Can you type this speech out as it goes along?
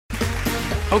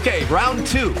Okay, round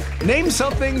two. Name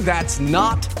something that's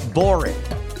not boring.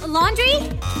 A laundry?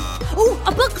 Ooh, a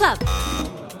book club.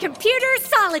 Computer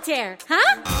solitaire,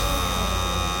 huh?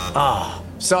 Ah,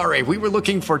 sorry, we were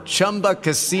looking for Chumba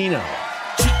Casino.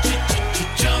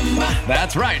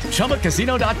 That's right,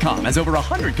 ChumbaCasino.com has over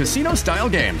 100 casino-style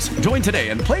games. Join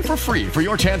today and play for free for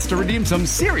your chance to redeem some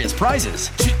serious prizes.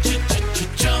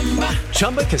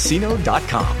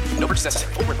 ChumbaCasino.com. No purchase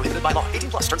necessary. Void where prohibited by law.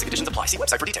 18 plus. Terms and conditions apply. See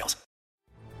website for details.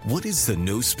 What is the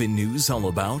No Spin News all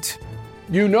about?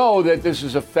 You know that this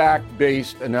is a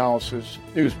fact-based analysis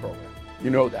news program.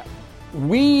 You know that.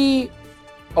 We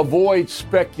avoid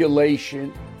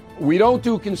speculation. We don't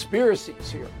do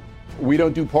conspiracies here. We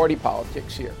don't do party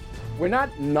politics here. We're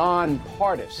not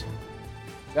nonpartisan.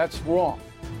 That's wrong.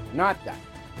 Not that.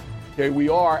 Okay, we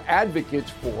are advocates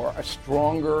for a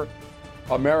stronger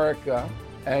America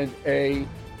and a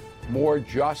more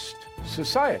just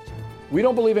society. We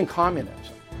don't believe in communism.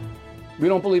 We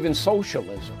don't believe in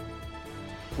socialism.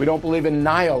 We don't believe in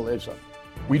nihilism.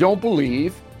 We don't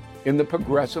believe in the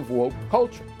progressive woke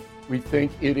culture. We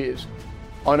think it is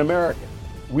un-American.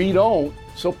 We don't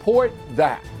support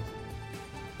that.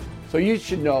 So you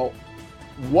should know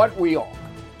what we are,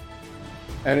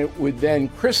 and it would then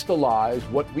crystallize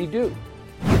what we do.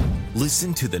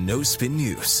 Listen to the No Spin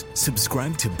News.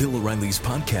 Subscribe to Bill O'Reilly's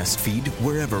podcast feed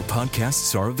wherever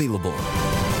podcasts are available.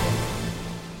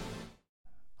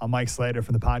 I'm Mike Slater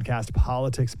from the podcast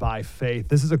Politics by Faith.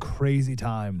 This is a crazy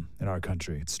time in our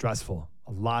country. It's stressful,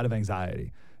 a lot of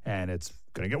anxiety, and it's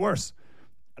going to get worse.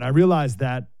 And I realized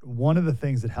that one of the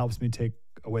things that helps me take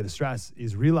away the stress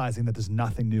is realizing that there's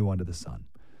nothing new under the sun.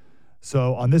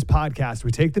 So on this podcast,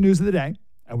 we take the news of the day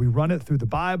and we run it through the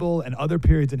Bible and other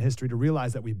periods in history to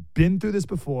realize that we've been through this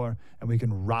before and we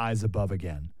can rise above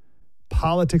again.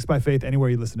 Politics by Faith, anywhere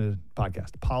you listen to the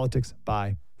podcast. Politics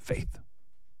by Faith.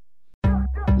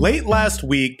 Late last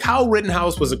week, Kyle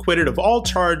Rittenhouse was acquitted of all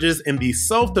charges in the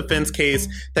self-defense case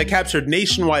that captured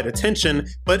nationwide attention,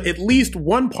 but at least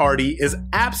one party is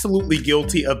absolutely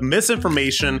guilty of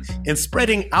misinformation and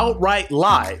spreading outright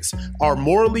lies, our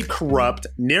morally corrupt,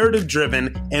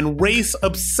 narrative-driven, and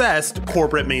race-obsessed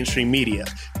corporate mainstream media.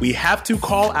 We have to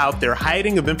call out their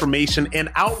hiding of information and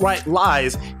outright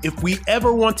lies if we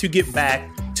ever want to get back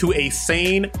to a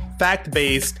sane,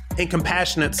 fact-based, and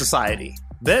compassionate society.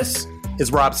 This is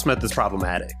Rob Smith is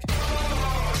Problematic.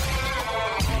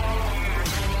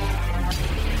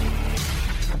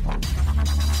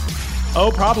 Oh,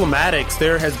 Problematics,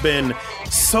 there has been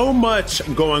so much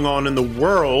going on in the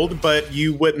world, but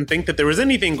you wouldn't think that there was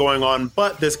anything going on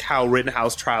but this Kyle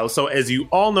Rittenhouse trial. So as you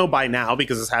all know by now,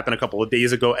 because this happened a couple of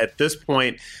days ago at this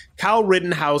point, Kyle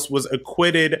Rittenhouse was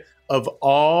acquitted of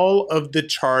all of the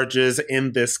charges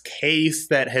in this case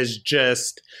that has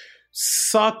just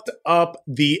sucked up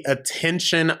the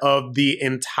attention of the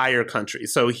entire country.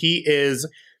 So he is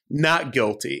not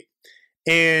guilty.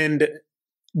 And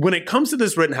when it comes to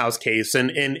this Rittenhouse case,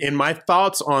 and my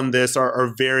thoughts on this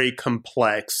are very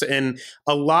complex, and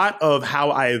a lot of how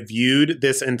I viewed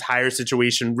this entire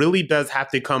situation really does have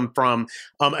to come from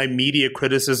a media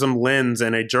criticism lens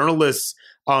and a journalist's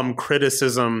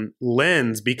criticism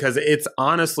lens, because it's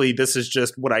honestly, this is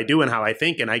just what I do and how I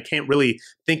think. And I can't really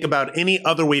think about any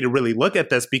other way to really look at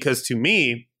this, because to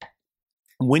me,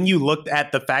 when you looked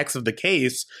at the facts of the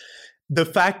case, the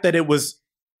fact that it was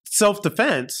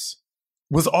self-defense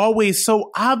was always so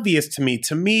obvious to me.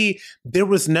 To me, there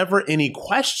was never any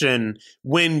question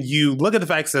when you look at the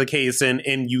facts of the case and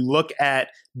you look at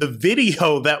the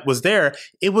video that was there.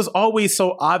 It was always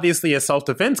so obviously a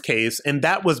self-defense case. And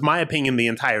that was my opinion the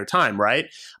entire time, right?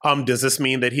 Does this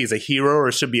mean that he's a hero or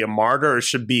should be a martyr or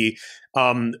should be,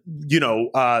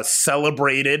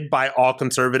 celebrated by all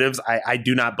conservatives? I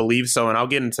do not believe so. And I'll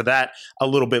get into that a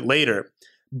little bit later.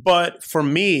 But for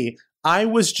me, I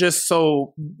was just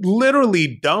so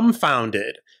literally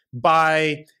dumbfounded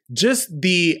by just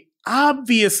the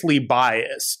obviously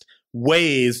biased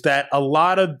ways that a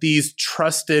lot of these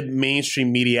trusted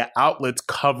mainstream media outlets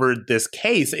covered this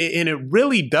case. And it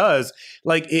really does,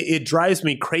 it drives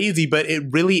me crazy, but it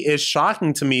really is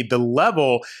shocking to me the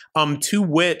level to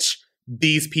which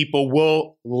these people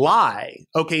will lie.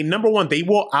 Okay, number one, they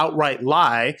will outright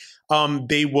lie.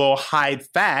 They will hide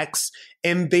facts,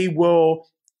 and they will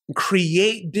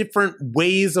create different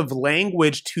ways of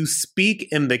language to speak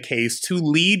in the case to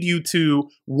lead you to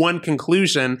one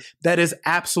conclusion that is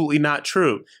absolutely not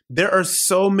true. There are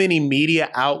so many media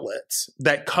outlets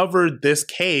that covered this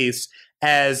case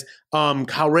as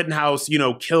Kyle Rittenhouse,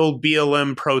 killed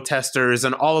BLM protesters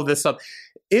and all of this stuff.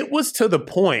 It was to the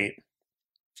point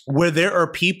where there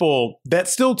are people that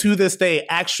still to this day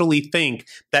actually think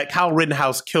that Kyle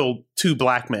Rittenhouse killed 2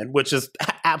 black men, which is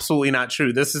absolutely not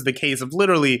true. This is the case of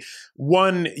literally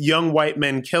one young white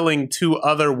man killing 2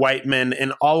 other white men.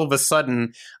 And all of a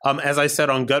sudden, as I said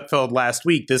on Gutfeld last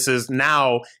week, this is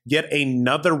now yet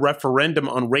another referendum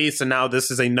on race. And now this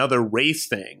is another race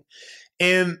thing.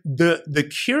 And the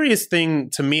curious thing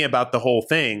to me about the whole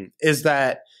thing is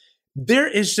that there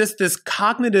is just this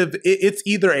it's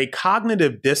either a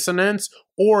cognitive dissonance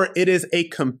or it is a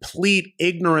complete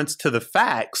ignorance to the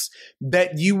facts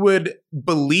that you would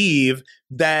believe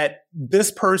that this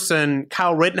person,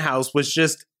 Kyle Rittenhouse, was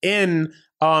just in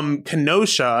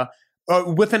Kenosha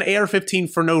with an AR-15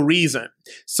 for no reason.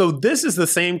 So this is the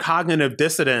same cognitive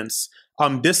dissonance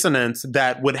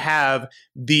that would have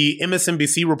the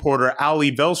MSNBC reporter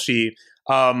Ali Velshi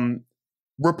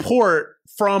report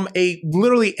from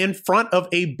literally in front of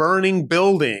a burning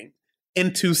building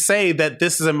and to say that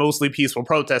this is a mostly peaceful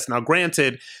protest. Now,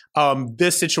 granted,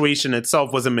 this situation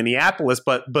itself was in Minneapolis,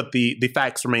 but the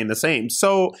facts remain the same.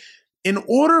 So in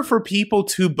order for people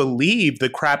to believe the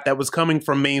crap that was coming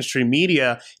from mainstream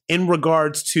media in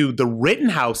regards to the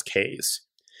Rittenhouse case,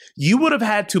 you would have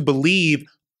had to believe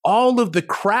all of the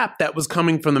crap that was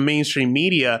coming from the mainstream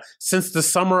media since the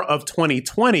summer of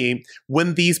 2020,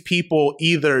 when these people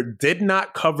either did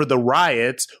not cover the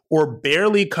riots or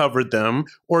barely covered them,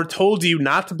 or told you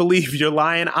not to believe your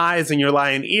lying eyes and your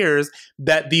lying ears,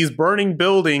 that these burning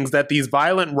buildings, that these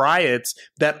violent riots,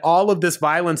 that all of this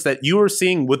violence that you are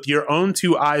seeing with your own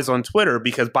 2 eyes on Twitter,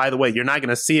 because by the way, you're not going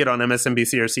to see it on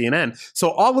MSNBC or CNN.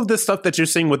 So all of this stuff that you're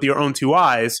seeing with your own 2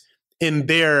 eyes in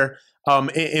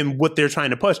what they're trying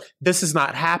to push, this is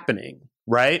not happening,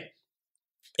 right?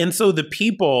 And so the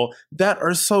people that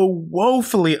are so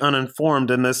woefully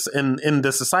uninformed in this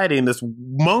society, in this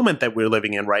moment that we're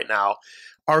living in right now,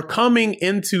 are coming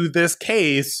into this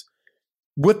case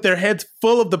with their heads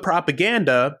full of the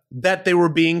propaganda that they were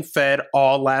being fed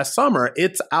all last summer.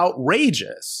 It's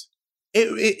outrageous.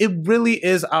 It really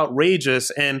is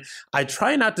outrageous. And I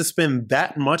try not to spend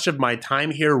that much of my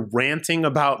time here ranting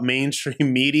about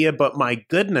mainstream media, but my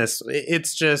goodness, it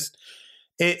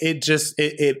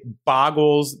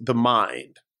boggles the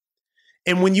mind.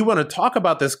 And when you want to talk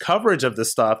about this coverage of this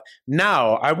stuff,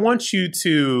 now I want you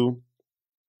to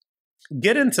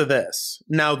get into this.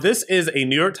 Now, this is a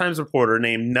New York Times reporter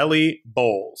named Nellie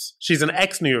Bowles. She's an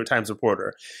ex-New York Times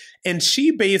reporter. And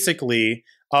she basically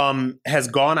has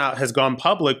gone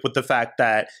public with the fact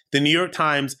that the New York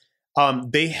Times,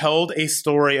 they held a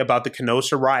story about the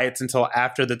Kenosha riots until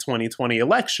after the 2020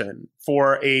 election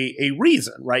for a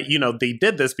reason, right? You know, they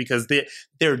did this because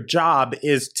their job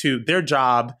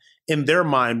in their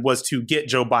mind was to get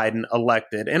Joe Biden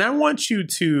elected. And I want you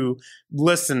to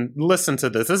listen to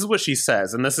this. This is what she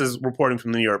says, and this is reporting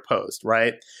from the New York Post,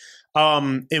 right?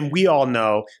 And we all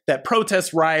know that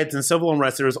protests, riots, and civil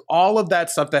unrest, there was all of that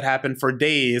stuff that happened for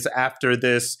days after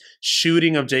this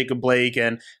shooting of Jacob Blake.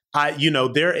 And guys,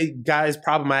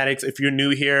 problematics, if you're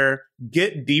new here,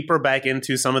 get deeper back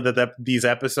into some of these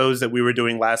episodes that we were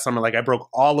doing last summer. Like, I broke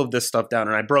all of this stuff down,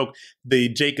 and I broke the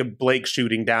Jacob Blake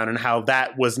shooting down and how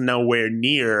that was nowhere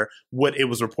near what it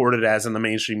was reported as in the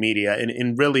mainstream media.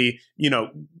 And really,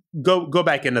 go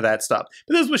back into that stuff.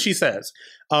 But this is what she says.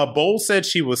 Bowles said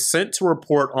she was sent to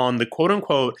report on the quote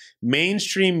unquote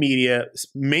mainstream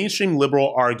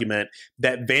liberal argument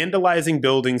that vandalizing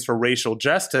buildings for racial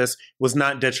justice was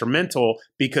not detrimental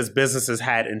because businesses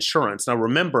had insurance. Now,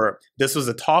 remember, this was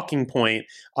a talking point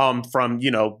from,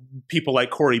 people like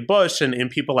Cori Bush and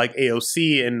people like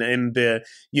AOC and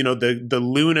the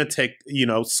lunatic,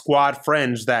 squad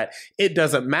fringe, that it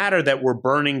doesn't matter that we're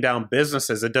burning down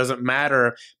businesses. It doesn't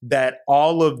matter that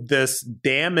all of this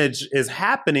damage is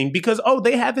happening because,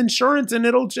 they have insurance and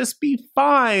it'll just be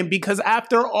fine, because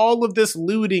after all of this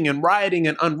looting and rioting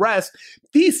and unrest,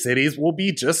 these cities will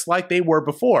be just like they were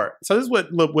before. So this is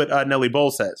what Nellie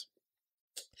Bowles says.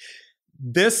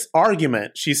 This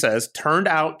argument, she says, turned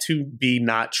out to be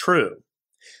not true.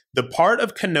 The part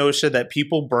of Kenosha that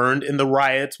people burned in the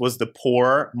riots was the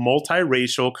poor,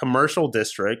 multiracial commercial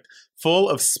district full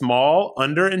of small,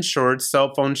 underinsured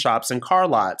cell phone shops and car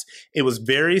lots. It was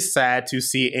very sad to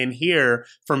see and hear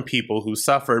from people who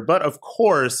suffered. But of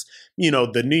course,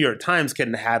 the New York Times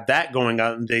couldn't have that going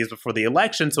on in the days before the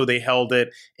election, so they held it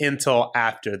until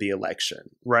after the election,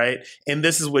 right? And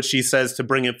this is what she says to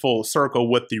bring it full circle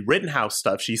with the Rittenhouse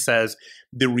stuff. She says,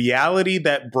 the reality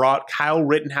that brought Kyle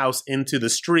Rittenhouse into the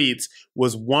streets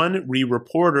was one we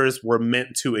reporters were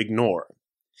meant to ignore.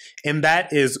 And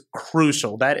that is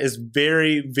crucial. That is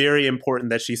very, very important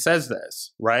that she says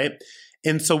this, right?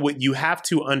 And so what you have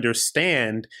to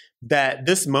understand that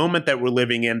this moment that we're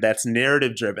living in, that's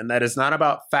narrative driven, that is not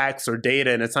about facts or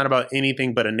data, and it's not about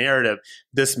anything but a narrative.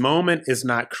 This moment is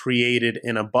not created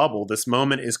in a bubble. This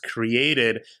moment is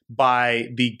created by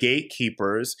the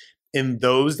gatekeepers and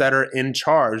those that are in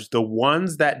charge, the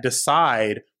ones that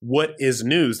decide what is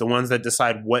news, the ones that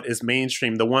decide what is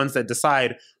mainstream, the ones that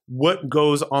decide what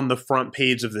goes on the front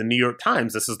page of the New York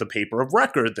Times. This is the paper of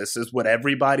record. This is what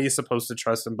everybody is supposed to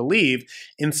trust and believe.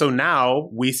 And so now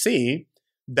we see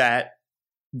that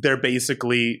they're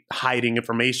basically hiding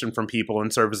information from people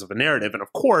in service of a narrative. And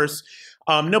of course,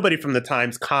 nobody from the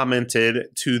Times commented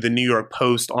to the New York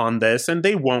Post on this, and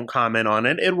they won't comment on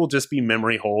it. It will just be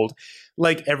memory hold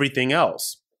like everything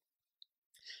else.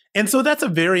 And so that's a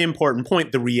very important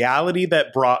point, the reality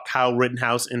that brought Kyle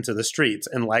Rittenhouse into the streets.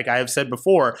 And like I have said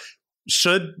before,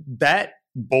 should that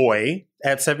boy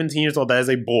at 17 years old, that is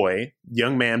a boy,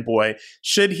 young man boy,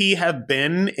 should he have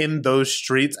been in those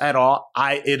streets at all?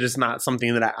 It is not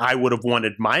something that I would have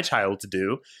wanted my child to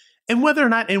do. And whether or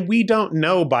not, and we don't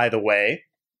know, by the way,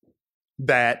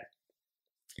 that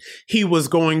he was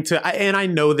going to, and I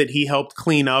know that he helped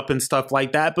clean up and stuff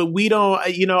like that, but we don't,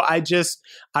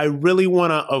 I really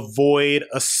want to avoid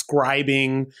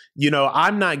ascribing,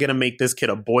 I'm not going to make this kid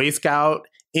a Boy Scout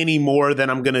any more than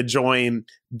I'm going to join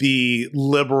the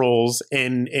liberals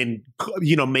in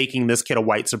making this kid a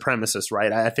white supremacist,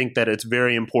 right? I think that it's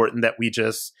very important that we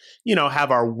just, have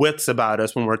our wits about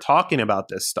us when we're talking about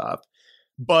this stuff.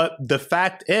 But the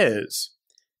fact is,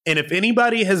 and if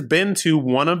anybody has been to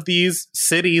one of these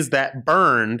cities that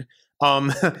burned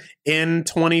in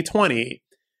 2020,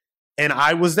 and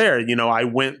I was there, I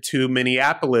went to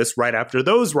Minneapolis right after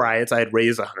those riots. I had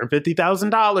raised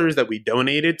 $150,000 that we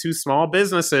donated to small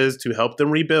businesses to help them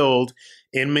rebuild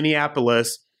in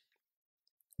Minneapolis.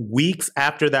 Weeks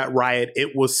after that riot,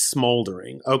 it was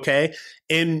smoldering, okay?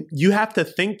 And you have to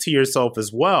think to yourself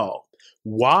as well,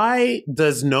 why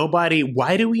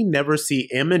do we never see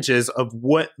images of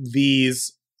what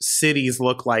these cities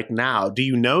look like now? Do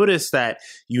you notice that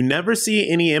you never see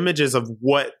any images of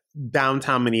what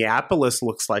downtown Minneapolis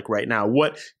looks like right now,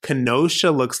 what Kenosha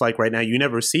looks like right now? You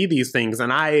never see these things.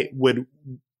 And I would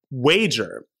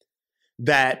wager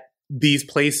that these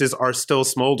places are still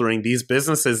smoldering. These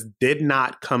businesses did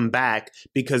not come back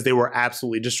because they were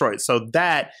absolutely destroyed. So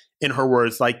that, in her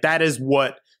words, that is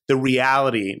what the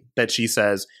reality that she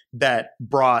says that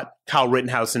brought Kyle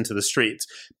Rittenhouse into the streets.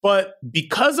 But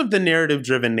because of the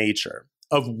narrative-driven nature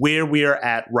of where we are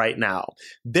at right now,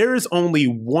 there is only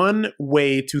one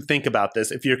way to think about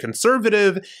this. If you're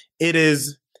conservative, it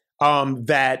is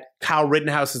that Kyle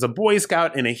Rittenhouse is a Boy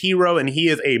Scout and a hero, and he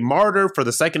is a martyr for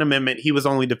the Second Amendment. He was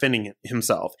only defending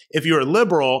himself. If you're a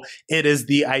liberal, it is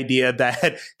the idea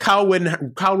that Kyle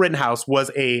Rittenhouse was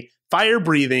a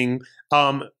fire-breathing,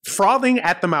 frothing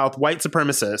at the mouth white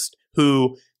supremacist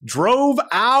who drove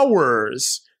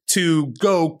hours to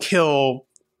go kill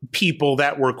people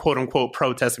that were quote unquote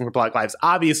protesting for Black lives.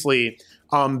 Obviously,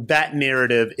 that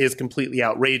narrative is completely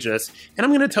outrageous. And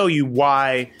I'm going to tell you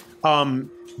why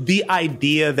the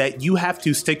idea that you have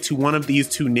to stick to one of these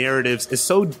two narratives is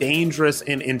so dangerous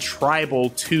and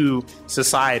tribal to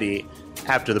society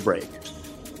after the break.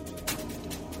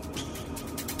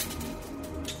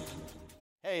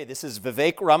 Hey, this is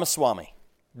Vivek Ramaswamy.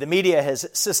 The media has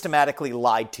systematically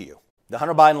lied to you. The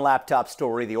Hunter Biden laptop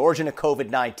story, the origin of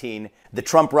COVID-19, the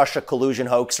Trump-Russia collusion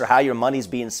hoax, or how your money's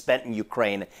being spent in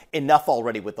Ukraine. Enough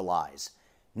already with the lies.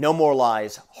 No more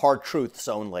lies, hard truths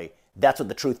only. That's what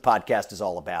the Truth Podcast is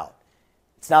all about.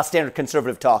 It's not standard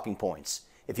conservative talking points.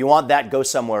 If you want that, go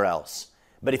somewhere else.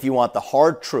 But if you want the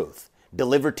hard truth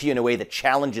delivered to you in a way that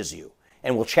challenges you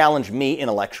and will challenge me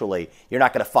intellectually, you're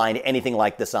not going to find anything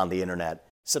like this on the internet.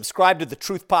 Subscribe to the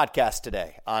Truth Podcast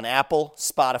today on Apple,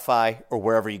 Spotify, or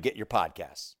wherever you get your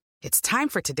podcasts. It's time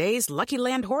for today's Lucky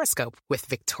Land horoscope with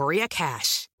Victoria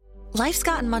Cash. Life's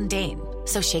gotten mundane,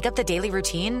 so shake up the daily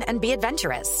routine and be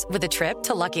adventurous with a trip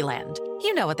to Lucky Land.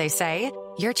 You know what they say,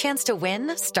 your chance to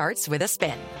win starts with a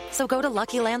spin. So go to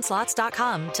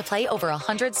LuckyLandSlots.com to play over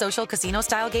 100 social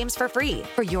casino-style games for free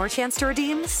for your chance to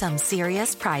redeem some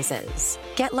serious prizes.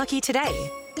 Get lucky today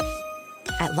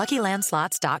at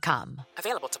LuckyLandSlots.com.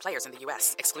 Available to players in the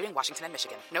U.S., excluding Washington and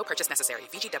Michigan. No purchase necessary.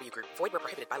 VGW Group. Void where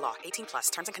prohibited by law.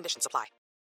 18+. Terms and conditions apply.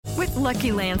 With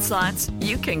Lucky Land Slots,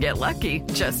 you can get lucky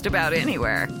just about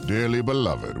anywhere. Dearly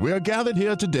beloved, we are gathered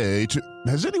here today to...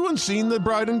 Has anyone seen the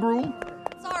bride and groom?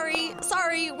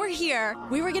 Sorry, we're here.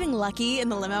 We were getting lucky in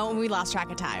the limo and we lost track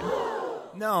of time.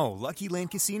 No, Lucky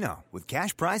Land Casino. With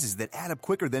cash prizes that add up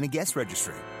quicker than a guest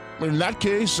registry. In that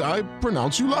case, I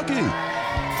pronounce you lucky.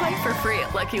 Play for free at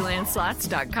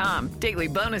LuckyLandSlots.com. Daily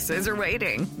bonuses are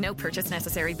waiting. No purchase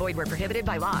necessary. Void where prohibited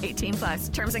by law. 18 plus.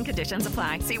 Terms and conditions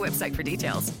apply. See website for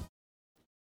details.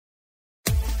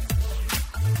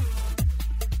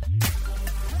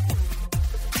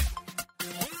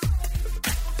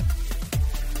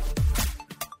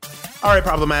 All right,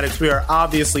 Problematics, we are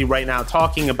obviously right now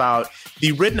talking about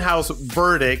the Rittenhouse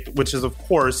verdict, which is, of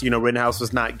course, Rittenhouse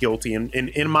was not guilty. And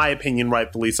in my opinion,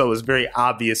 rightfully so. It was very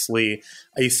obviously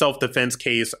a self-defense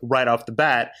case right off the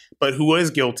bat. But who is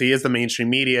guilty is the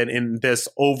mainstream media in this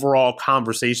overall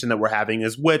conversation that we're having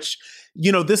is which,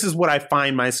 this is what I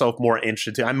find myself more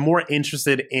interested in. I'm more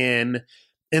interested in,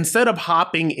 instead of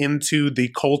hopping into the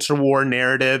culture war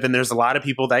narrative, and there's a lot of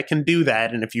people that can do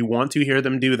that. And if you want to hear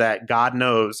them do that, God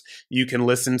knows you can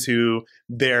listen to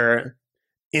their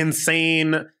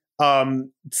insane,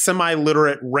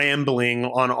 semi-literate rambling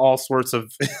on all sorts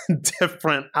of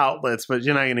different outlets, but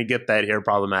you're not going to get that here,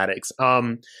 Problematics.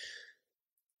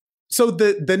 So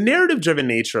the narrative-driven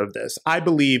nature of this, I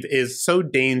believe, is so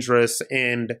dangerous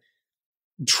and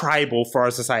tribal for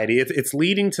our society. It's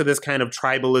leading to this kind of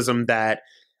tribalism that,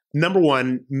 number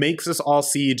one, makes us all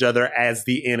see each other as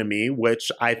the enemy, which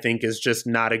I think is just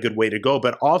not a good way to go.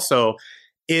 But also,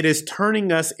 it is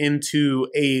turning us into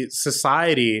a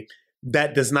society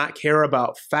that does not care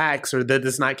about facts, or that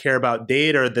does not care about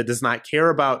data, or that does not care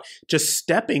about just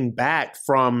stepping back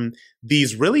from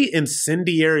these really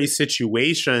incendiary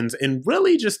situations and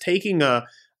really just taking an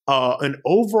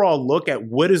overall look at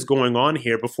what is going on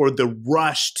here before the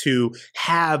rush to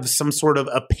have some sort of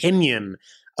opinion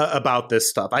about this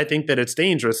stuff. I think that it's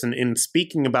dangerous. And in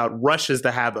speaking about rushes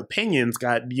to have opinions,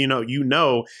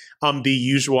 the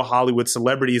usual Hollywood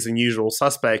celebrities and usual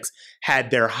suspects had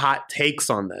their hot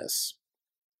takes on this,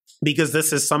 because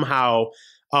this is somehow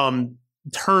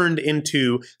turned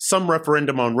into some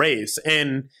referendum on race.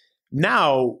 And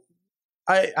now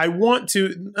I want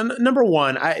to, number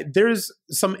one, there's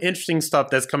some interesting stuff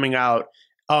that's coming out.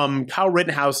 Kyle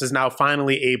Rittenhouse is now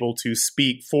finally able to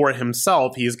speak for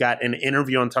himself. He's got an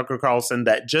interview on Tucker Carlson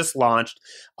that just launched.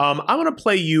 I want to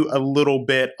play you a little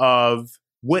bit of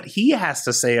what he has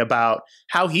to say about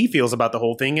how he feels about the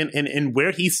whole thing and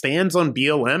where he stands on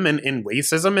BLM and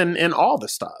racism and all the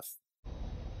stuff.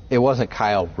 It wasn't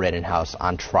Kyle Rittenhouse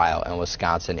on trial in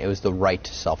Wisconsin. It was the right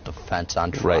to self-defense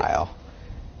on trial.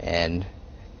 Right. And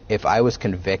if I was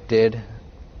convicted,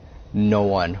 no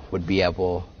one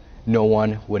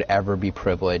would ever be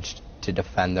privileged to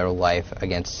defend their life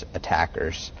against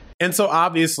attackers. And so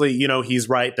obviously, he's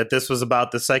right that this was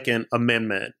about the Second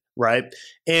Amendment, right?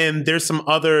 And there's some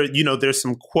other, there's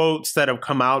some quotes that have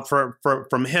come out from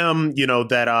him,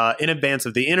 that in advance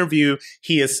of the interview,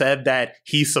 he has said that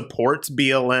he supports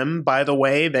BLM, by the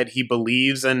way, that he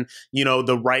believes in,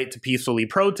 the right to peacefully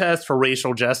protest for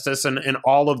racial justice and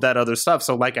all of that other stuff.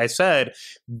 So like I said,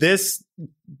 this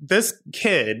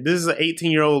kid, this is an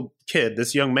 18-year-old kid,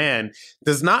 this young man,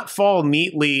 does not fall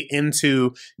neatly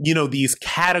into, these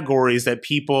categories that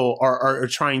people are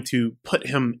trying to put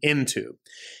him into.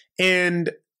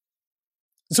 And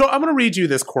so I'm going to read you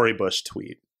this Cori Bush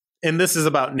tweet. And this is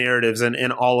about narratives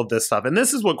and all of this stuff. And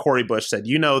this is what Cori Bush said.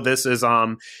 This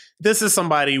is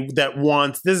somebody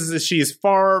that she's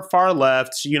far, far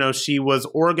left. She was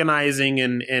organizing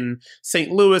in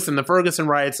St. Louis and the Ferguson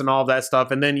riots and all of that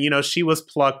stuff. And then, she was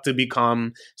plucked to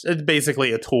become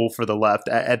basically a tool for the left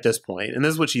at this point. And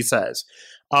this is what she says.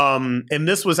 And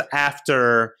this was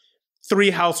after 3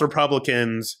 House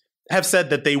Republicans have said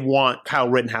that they want Kyle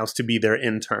Rittenhouse to be their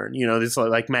intern. This is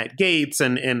like Matt Gaetz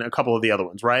and a couple of the other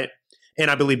ones, right?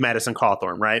 And I believe Madison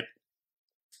Cawthorn, right?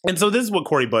 And so this is what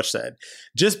Cori Bush said.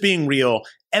 Just being real,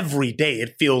 every day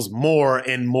it feels more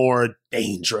and more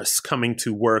dangerous coming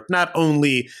to work. Not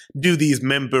only do these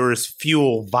members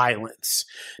fuel violence,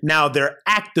 now they're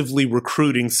actively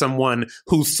recruiting someone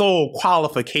whose sole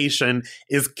qualification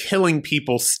is killing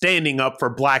people standing up for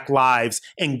Black lives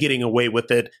and getting away with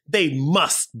it. They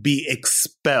must be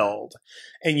expelled.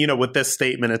 And, with this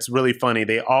statement, it's really funny.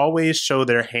 They always show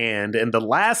their hand, and the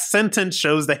last sentence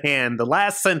shows the hand. The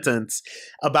last sentence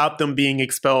about them being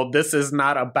expelled. This is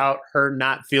not about her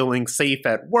not feeling safe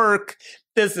at work.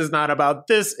 This is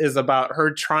about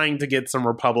her trying to get some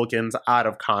Republicans out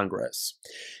of Congress.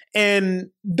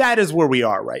 And that is where we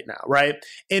are right now, right?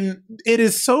 And it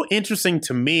is so interesting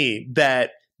to me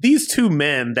that these 2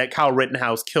 men that Kyle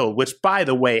Rittenhouse killed, which, by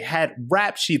the way, had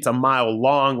rap sheets a mile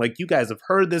long, like you guys have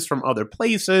heard this from other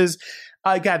places.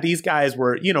 These guys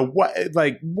were,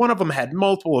 one of them had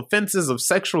multiple offenses of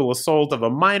sexual assault of a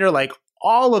minor, like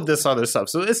all of this other stuff.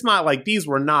 So it's not like these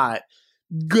were not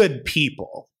good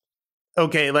people.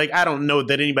 Okay, like, I don't know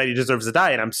that anybody deserves to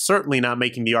die, and I'm certainly not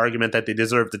making the argument that they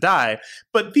deserve to die,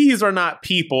 but these are not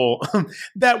people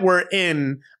that were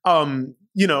in,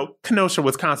 Kenosha,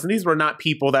 Wisconsin. These were not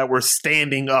people that were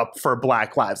standing up for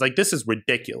Black lives. Like, this is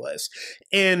ridiculous.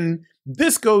 And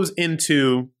this goes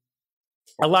into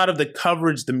a lot of the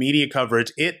coverage, the media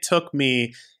coverage. It took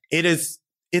me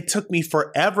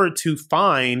forever to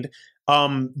find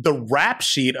the rap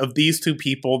sheet of these two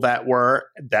people that were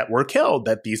killed,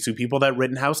 that these two people that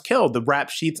Rittenhouse killed. The rap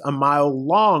sheet's a mile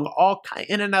long, all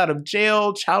in and out of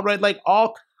jail, child right, like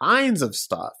all kinds of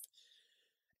stuff.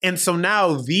 And so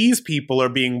now these people are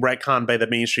being retconned by the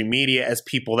mainstream media as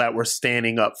people that were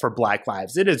standing up for Black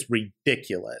lives. It is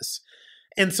ridiculous.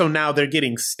 And so now they're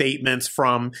getting statements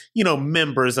from,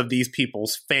 members of these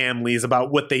people's families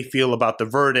about what they feel about the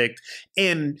verdict.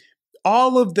 And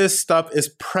all of this stuff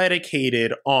is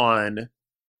predicated on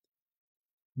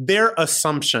their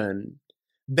assumption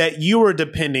that you are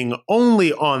depending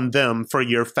only on them for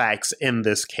your facts in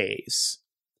this case.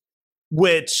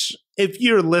 Which, if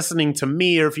you're listening to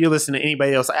me or if you're listening to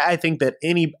anybody else, I think that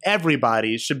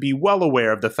everybody should be well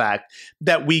aware of the fact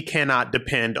that we cannot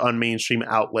depend on mainstream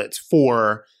outlets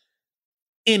for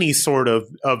any sort of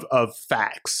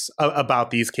facts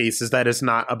about these cases that is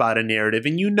not about a narrative.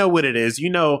 And you know what it is.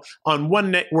 On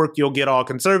one network, you'll get all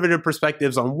conservative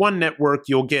perspectives. On one network,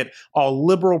 you'll get all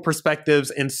liberal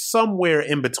perspectives. And somewhere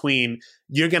in between,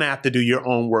 you're going to have to do your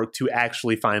own work to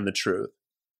actually find the truth.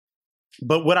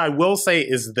 But what I will say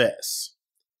is this,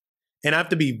 and I have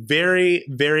to be very,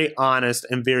 very honest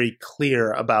and very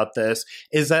clear about this,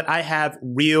 is that I have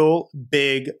real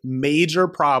big, major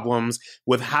problems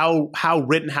with how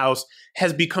Rittenhouse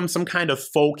has become some kind of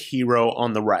folk hero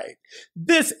on the right.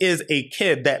 This is a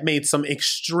kid that made some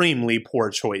extremely poor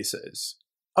choices.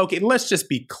 Okay, let's just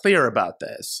be clear about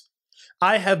this.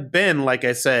 I have been, like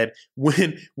I said,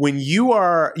 when you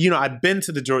are, I've been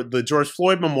to the George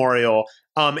Floyd Memorial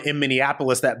in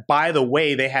Minneapolis that, by the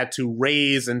way, they had to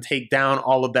raise and take down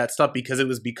all of that stuff because it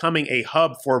was becoming a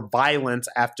hub for violence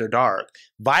after dark.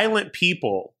 Violent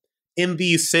people in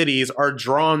these cities are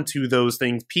drawn to those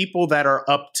things. People that are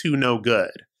up to no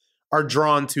good are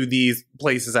drawn to these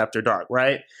places after dark,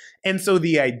 right? And so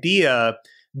the idea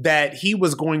that he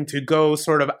was going to go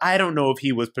sort of, I don't know if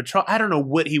he was I don't know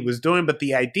what he was doing, but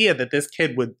the idea that this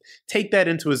kid would take that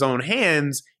into his own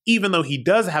hands, even though he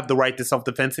does have the right to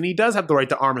self-defense and he does have the right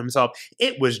to arm himself,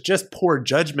 it was just poor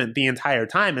judgment the entire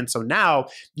time. And so now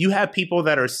you have people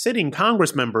that are sitting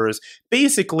Congress members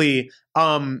basically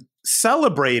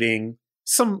celebrating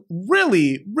some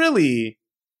really, really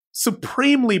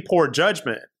supremely poor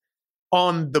judgment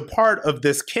on the part of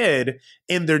this kid,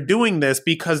 and they're doing this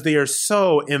because they are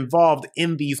so involved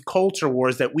in these culture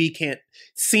wars that we can't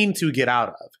seem to get out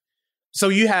of. So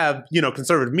you have,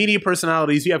 conservative media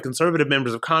personalities, you have conservative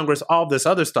members of Congress, all this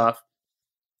other stuff,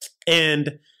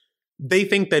 and they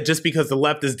think that just because the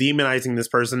left is demonizing this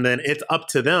person, then it's up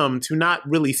to them to not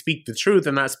really speak the truth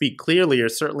and not speak clearly, or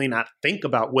certainly not think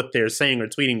about what they're saying or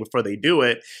tweeting before they do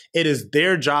it. It is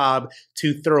their job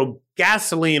to throw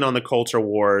gasoline on the culture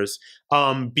wars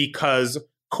because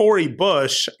Cori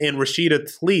Bush and Rashida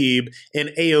Tlaib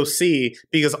and AOC,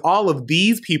 because all of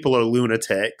these people are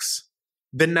lunatics,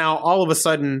 then now all of a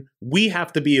sudden we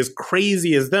have to be as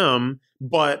crazy as them,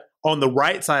 but on the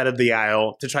right side of the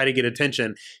aisle to try to get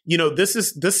attention.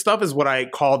 This stuff is what I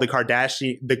call the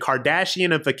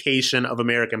Kardashianification of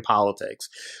American politics.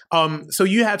 So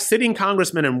you have sitting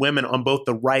congressmen and women on both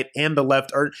the right and the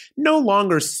left are no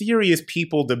longer serious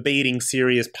people debating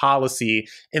serious policy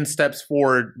and steps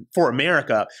forward for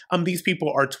America. These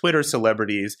people are Twitter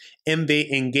celebrities, and they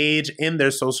engage in their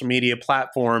social media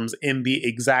platforms in the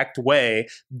exact way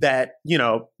that,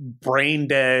 brain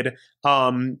dead,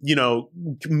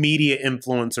 media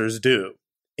influencers do.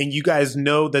 And you guys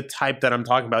know the type that I'm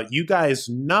talking about. You guys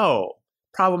know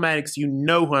Problematics, you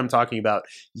know who I'm talking about.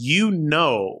 You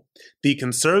know the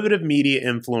conservative media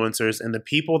influencers and the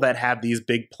people that have these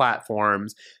big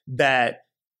platforms that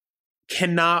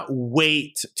cannot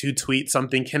wait to tweet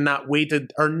something, cannot wait to,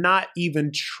 or not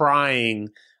even trying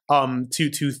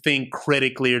to think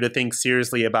critically or to think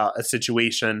seriously about a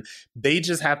situation. They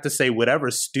just have to say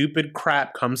whatever stupid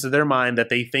crap comes to their mind that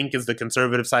they think is the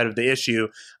conservative side of the issue,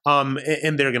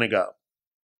 and they're going to go.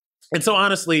 And so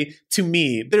honestly, to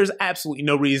me, there's absolutely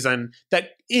no reason that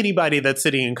anybody that's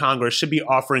sitting in Congress should be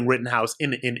offering Rittenhouse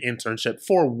an internship.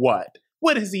 For what?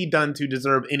 What has he done to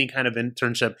deserve any kind of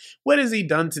internship? What has he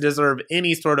done to deserve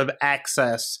any sort of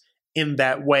access in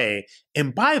that way?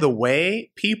 And by the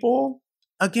way, people,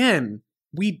 again,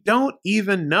 we don't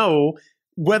even know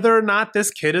whether or not this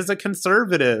kid is a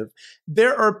conservative.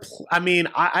 There are,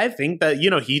 I think that,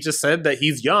 he just said that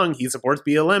he's young, he supports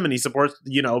BLM, and he supports,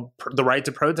 the right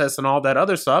to protest and all that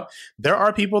other stuff. There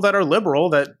are people that are liberal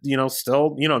that,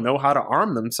 still, know how to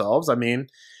arm themselves.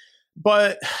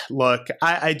 But look,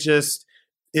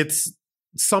 it's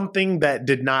something that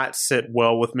did not sit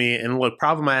well with me. And look,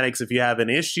 Problematics, if you have an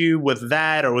issue with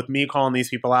that or with me calling these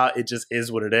people out, it just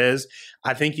is what it is.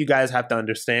 I think you guys have to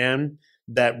understand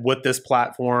that with this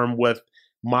platform, with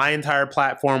my entire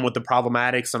platform, with the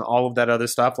Problematics and all of that other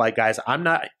stuff, like, guys, I'm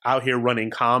not out here running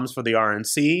comms for the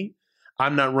RNC.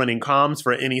 I'm not running comms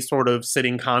for any sort of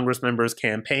sitting Congress member's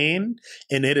campaign.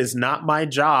 And it is not my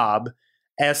job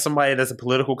as somebody that's a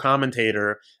political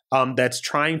commentator that's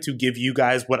trying to give you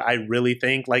guys what I really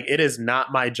think. Like, it is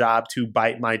not my job to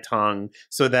bite my tongue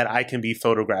so that I can be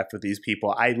photographed with these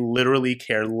people. I literally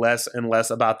care less and less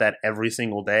about that every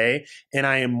single day. And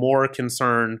I am more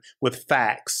concerned with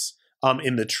facts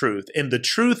in the truth. And the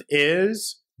truth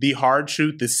is the hard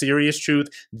truth, the serious truth,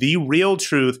 the real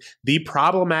truth, the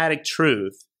problematic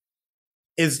truth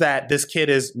is that this kid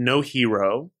is no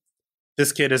hero.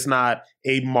 This kid is not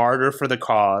a martyr for the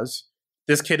cause.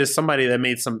 This kid is somebody that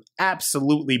made some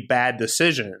absolutely bad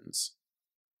decisions.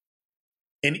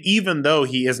 And even though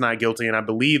he is not guilty, and I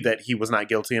believe that he was not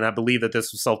guilty, and I believe that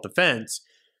this was self-defense,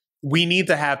 we need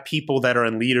to have people that are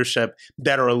in leadership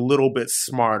that are a little bit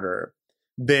smarter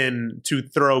than to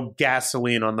throw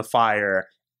gasoline on the fire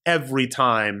every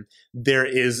time there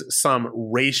is some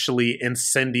racially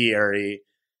incendiary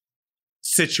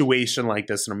situation like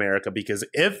this in America. Because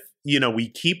if we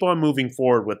keep on moving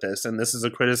forward with this, and this is a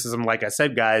criticism, like I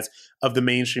said, guys, of the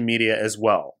mainstream media as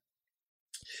well.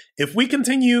 If we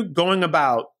continue going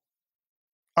about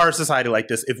our society like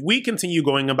this, if we continue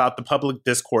going about the public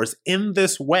discourse in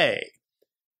this way,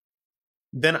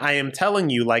 then I am telling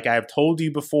you, like I have told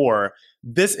you before,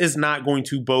 this is not going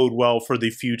to bode well for the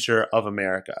future of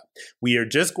America. We are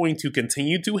just going to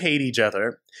continue to hate each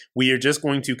other. We are just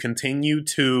going to continue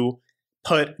to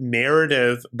put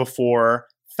narrative before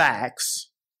facts,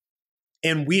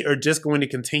 and we are just going to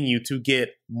continue to get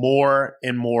more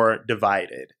and more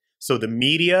divided. So the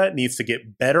media needs to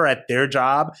get better at their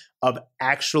job of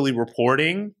actually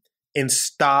reporting and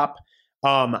stop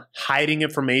hiding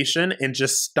information and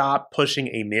just stop pushing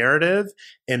a narrative.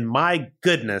 And my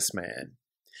goodness, man,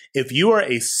 if you are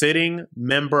a sitting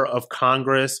member of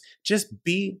Congress, just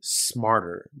be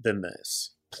smarter than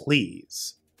this,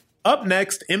 please. Up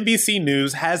next, NBC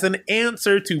News has an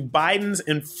answer to Biden's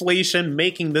inflation,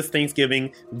 making this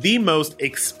Thanksgiving the most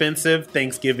expensive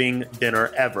Thanksgiving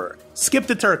dinner ever. Skip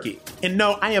the turkey. And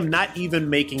no, I am not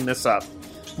even making this up.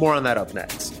 More on that up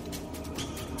next.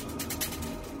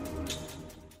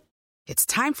 It's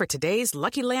time for today's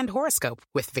Lucky Land horoscope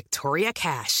with Victoria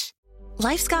Cash.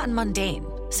 Life's gotten mundane,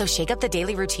 so shake up the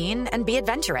daily routine and be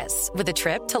adventurous with a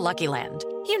trip to Lucky Land.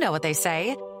 You know what they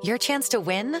say. Your chance to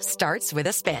win starts with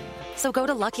a spin. So go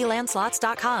to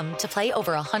LuckyLandSlots.com to play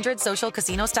over 100 social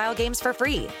casino-style games for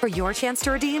free for your chance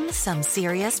to redeem some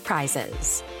serious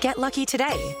prizes. Get lucky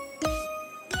today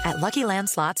at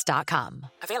LuckyLandSlots.com.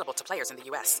 Available to players in the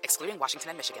U.S., excluding Washington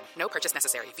and Michigan. No purchase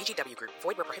necessary. VGW Group.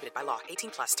 Void where prohibited by law.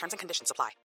 18+. Terms and conditions apply.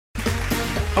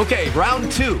 Okay,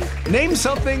 round two. Name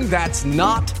something that's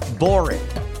not boring.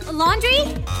 A laundry?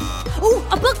 Ooh,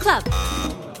 a book club.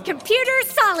 Computer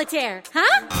solitaire,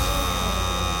 huh?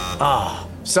 Ah,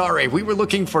 sorry, we were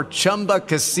looking for Chumba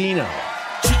Casino.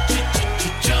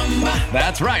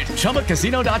 That's right,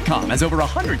 ChumbaCasino.com has over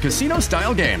 100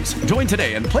 casino-style games. Join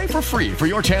today and play for free for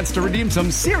your chance to redeem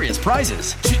some serious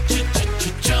prizes.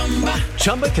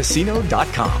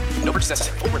 ChumbaCasino.com. No purchase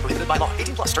necessary. Void where prohibited by law.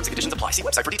 18+. Terms and conditions apply. See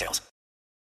website for details.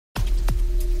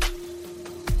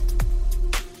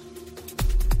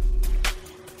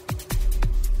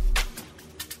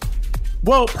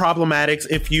 Well, Problematics,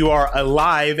 if you are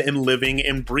alive and living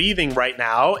and breathing right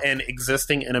now and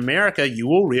existing in America, you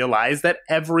will realize that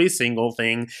every single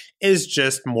thing is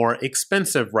just more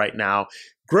expensive right now.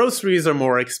 Groceries are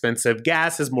more expensive.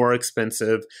 Gas is more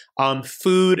expensive.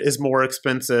 Food is more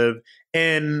expensive.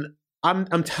 And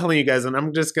I'm telling you guys, and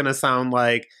I'm just going to sound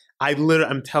like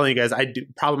I'm telling you guys,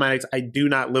 Problematics, I do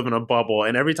not live in a bubble.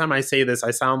 And every time I say this, I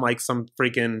sound like some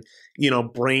freaking,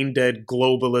 brain dead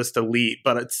globalist elite.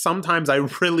 But sometimes I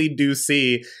really do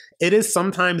see it is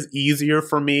sometimes easier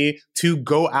for me to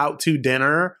go out to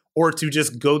dinner or to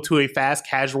just go to a fast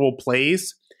casual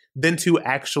place than to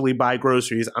actually buy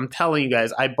groceries. I'm telling you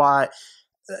guys, I buy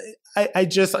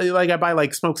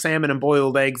like smoked salmon and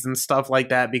boiled eggs and stuff like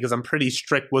that because I'm pretty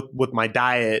strict with my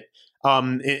diet.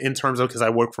 in terms of, because I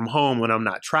work from home when I'm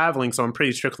not traveling. So I'm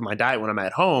pretty strict with my diet when I'm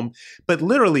at home. But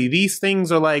literally these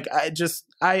things are like,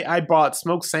 I bought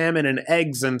smoked salmon and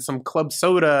eggs and some club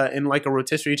soda and like a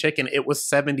rotisserie chicken. It was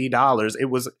 $70. It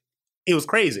was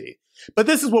crazy. But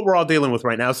this is what we're all dealing with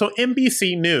right now. So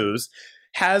NBC News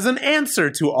has an answer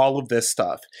to all of this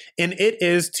stuff, and it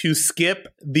is to skip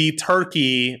the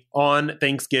turkey on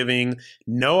Thanksgiving.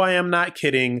 No, I am not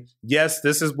kidding. Yes,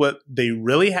 this is what they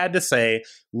really had to say.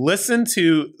 Listen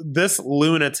to this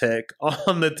lunatic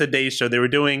on the Today Show. They were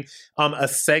doing a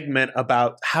segment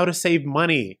about how to save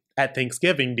money at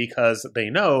Thanksgiving because they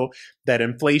know that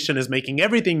inflation is making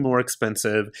everything more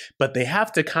expensive, but they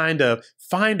have to kind of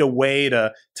find a way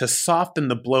to soften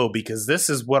the blow, because this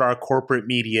is what our corporate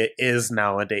media is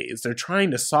nowadays. They're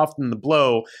trying to soften the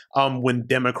blow when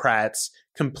Democrats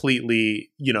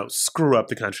completely, screw up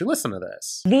the country. Listen to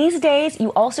this. These days, you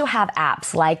also have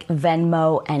apps like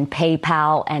Venmo and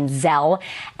PayPal and Zelle,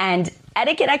 and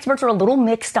etiquette experts are a little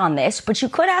mixed on this, but you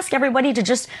could ask everybody to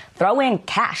just throw in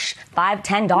cash, $5,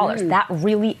 $10. That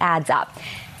really adds up.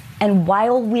 And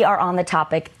while we are on the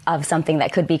topic of something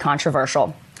that could be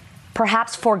controversial,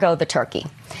 perhaps forego the turkey.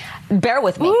 Bear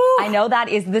with me. Ooh. I know that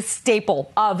is the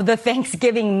staple of the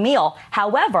Thanksgiving meal.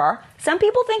 However, some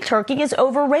people think turkey is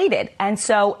overrated, and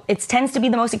so it tends to be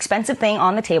the most expensive thing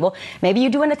on the table. Maybe you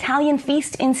do an Italian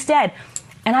feast instead.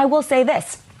 And I will say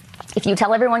this. If you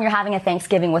tell everyone you're having a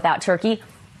Thanksgiving without turkey,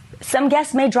 some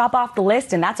guests may drop off the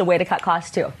list, and that's a way to cut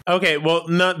costs too. Okay, well,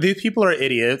 no, these people are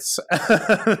idiots.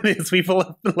 These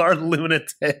people are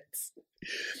lunatics.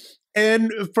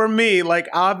 And for me, like,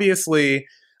 obviously,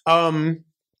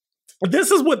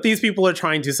 this is what these people are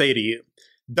trying to say to you.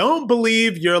 Don't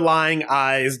believe your lying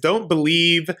eyes. Don't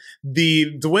believe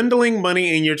the dwindling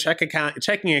money in your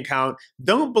checking account.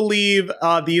 Don't believe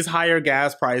these higher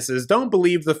gas prices. Don't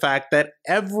believe the fact that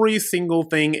every single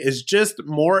thing is just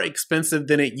more expensive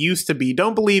than it used to be.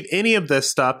 Don't believe any of this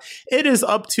stuff. It is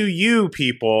up to you,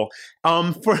 people.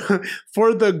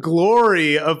 For the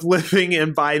glory of living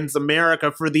in Biden's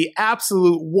America, for the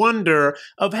absolute wonder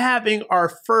of having our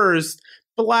first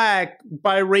Black,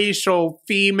 biracial,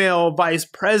 female vice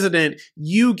president,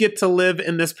 you get to live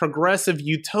in this progressive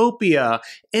utopia.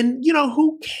 And,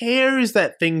 who cares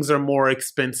that things are more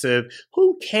expensive?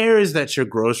 Who cares that your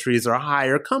groceries are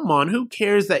higher? Come on, who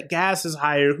cares that gas is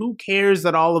higher? Who cares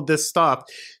that all of this stuff?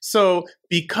 So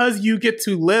because you get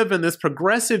to live in this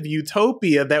progressive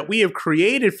utopia that we have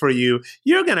created for you,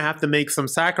 you're going to have to make some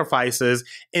sacrifices.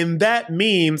 And that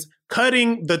means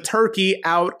cutting the turkey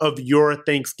out of your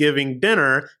Thanksgiving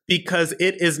dinner because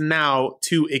it is now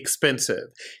too expensive.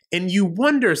 And you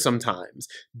wonder sometimes,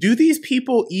 do these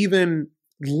people even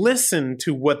listen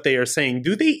to what they are saying?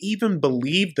 Do they even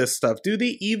believe this stuff? Do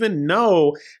they even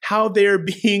know how they're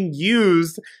being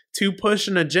used to push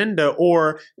an agenda?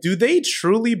 Or do they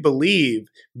truly believe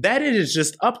that it is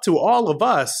just up to all of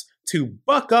us to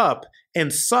buck up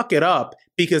and suck it up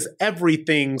because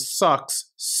everything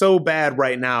sucks so bad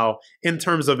right now in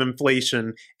terms of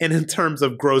inflation and in terms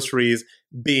of groceries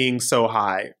being so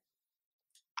high?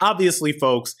 Obviously,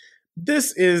 folks,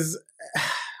 this is,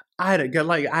 I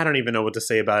don't even know what to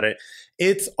say about it.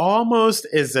 It's almost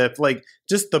as if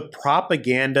just the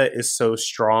propaganda is so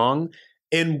strong.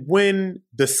 And when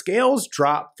the scales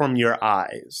drop from your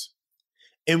eyes,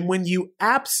 and when you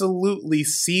absolutely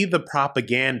see the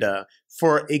propaganda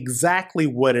for exactly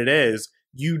what it is,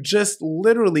 you just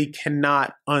literally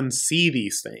cannot unsee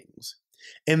these things.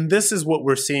 And this is what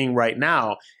we're seeing right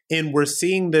now. And we're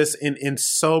seeing this in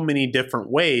so many different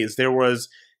ways. There was,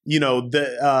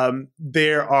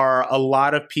 there are a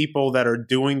lot of people that are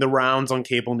doing the rounds on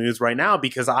cable news right now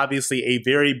because obviously a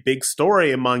very big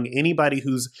story among anybody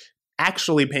who's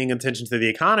actually paying attention to the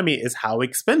economy is how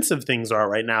expensive things are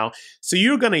right now. So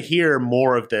you're going to hear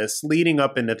more of this leading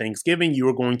up into Thanksgiving. You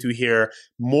are going to hear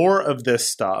more of this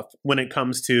stuff when it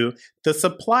comes to the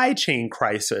supply chain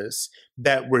crisis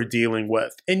that we're dealing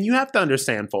with. And you have to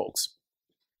understand, folks,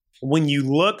 when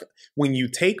you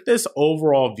take this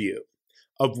overall view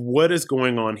of what is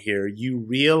going on here, you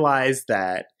realize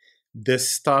that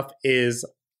this stuff is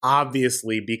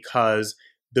obviously because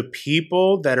the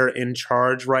people that are in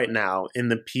charge right now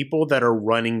and the people that are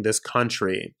running this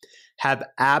country have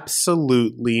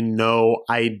absolutely no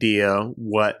idea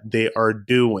what they are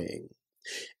doing.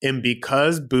 And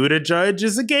because Buttigieg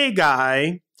is a gay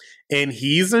guy and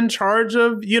he's in charge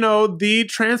of, the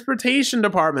transportation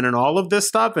department and all of this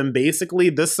stuff, and basically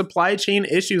this supply chain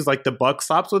issues, like the buck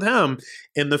stops with him,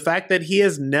 and the fact that he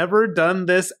has never done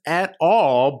this at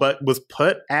all, but was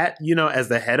put at, as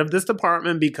the head of this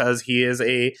department because he is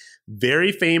a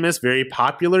very famous, very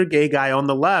popular gay guy on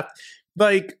the left.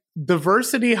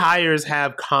 diversity hires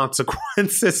have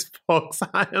consequences, folks.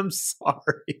 I am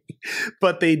sorry,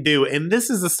 but they do. And this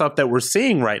is the stuff that we're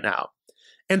seeing right now.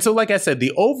 And so, like I said,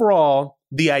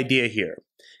 the idea here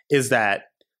is that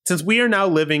since we are now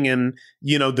living in,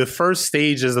 the first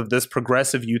stages of this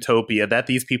progressive utopia that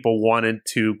these people wanted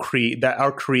to create, that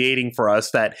are creating for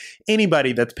us, that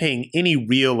anybody that's paying any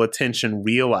real attention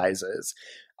realizes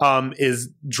is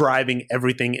driving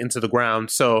everything into the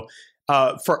ground. So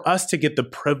for us to get the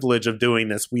privilege of doing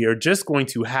this, we are just going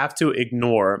to have to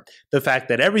ignore the fact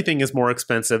that everything is more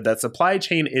expensive, that supply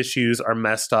chain issues are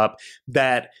messed up,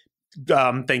 that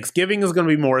Thanksgiving is going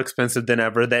to be more expensive than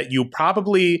ever, that you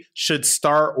probably should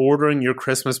start ordering your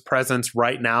Christmas presents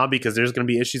right now because there's going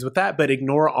to be issues with that. But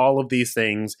ignore all of these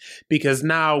things because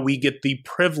now we get the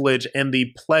privilege and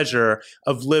the pleasure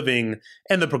of living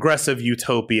in the progressive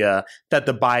utopia that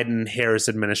the Biden-Harris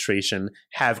administration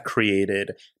have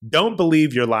created. Don't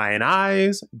believe your lying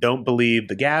eyes. Don't believe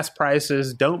the gas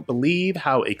prices. Don't believe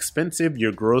how expensive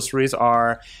your groceries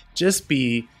are. Just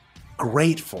be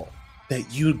grateful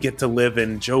that you get to live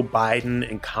in Joe Biden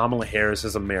and Kamala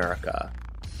Harris's America.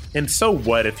 And so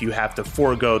what if you have to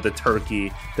forego the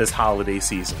turkey this holiday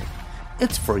season?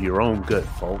 It's for your own good,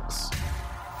 folks.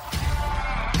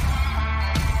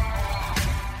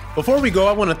 Before we go,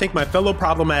 I want to thank my fellow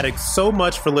Problematics so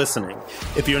much for listening.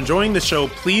 If you're enjoying the show,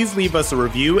 please leave us a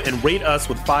review and rate us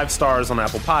with 5 stars on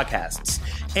Apple Podcasts.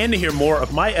 And to hear more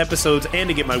of my episodes and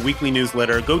to get my weekly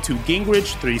newsletter, go to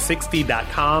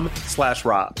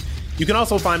Gingrich360.com/Rob. You can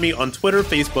also find me on Twitter,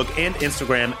 Facebook, and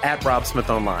Instagram at Rob Smith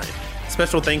Online.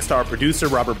 Special thanks to our producer,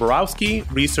 Robert Borowski,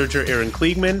 researcher Aaron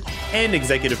Kliegman, and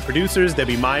executive producers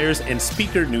Debbie Myers and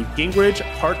speaker Newt Gingrich,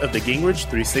 part of the Gingrich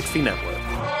 360 Network.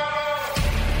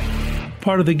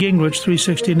 Part of the Gingrich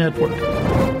 360 Network.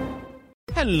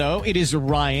 Hello, it is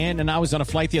Ryan, and I was on a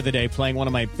flight the other day playing one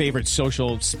of my favorite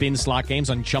social spin slot games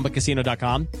on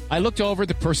ChumbaCasino.com. I looked over at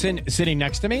the person sitting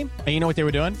next to me, and you know what they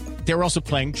were doing? They were also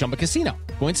playing Chumba Casino.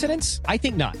 Coincidence? I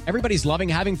think not. Everybody's loving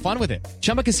having fun with it.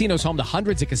 Chumba Casino is home to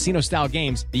hundreds of casino-style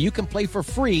games that you can play for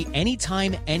free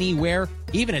anytime, anywhere,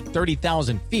 even at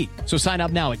 30,000 feet. So sign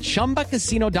up now at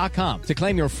ChumbaCasino.com to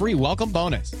claim your free welcome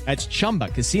bonus. That's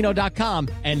ChumbaCasino.com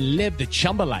and live the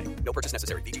Chumba life. No purchase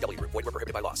necessary. VGW. Void where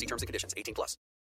prohibited by law. See terms and conditions. 18+.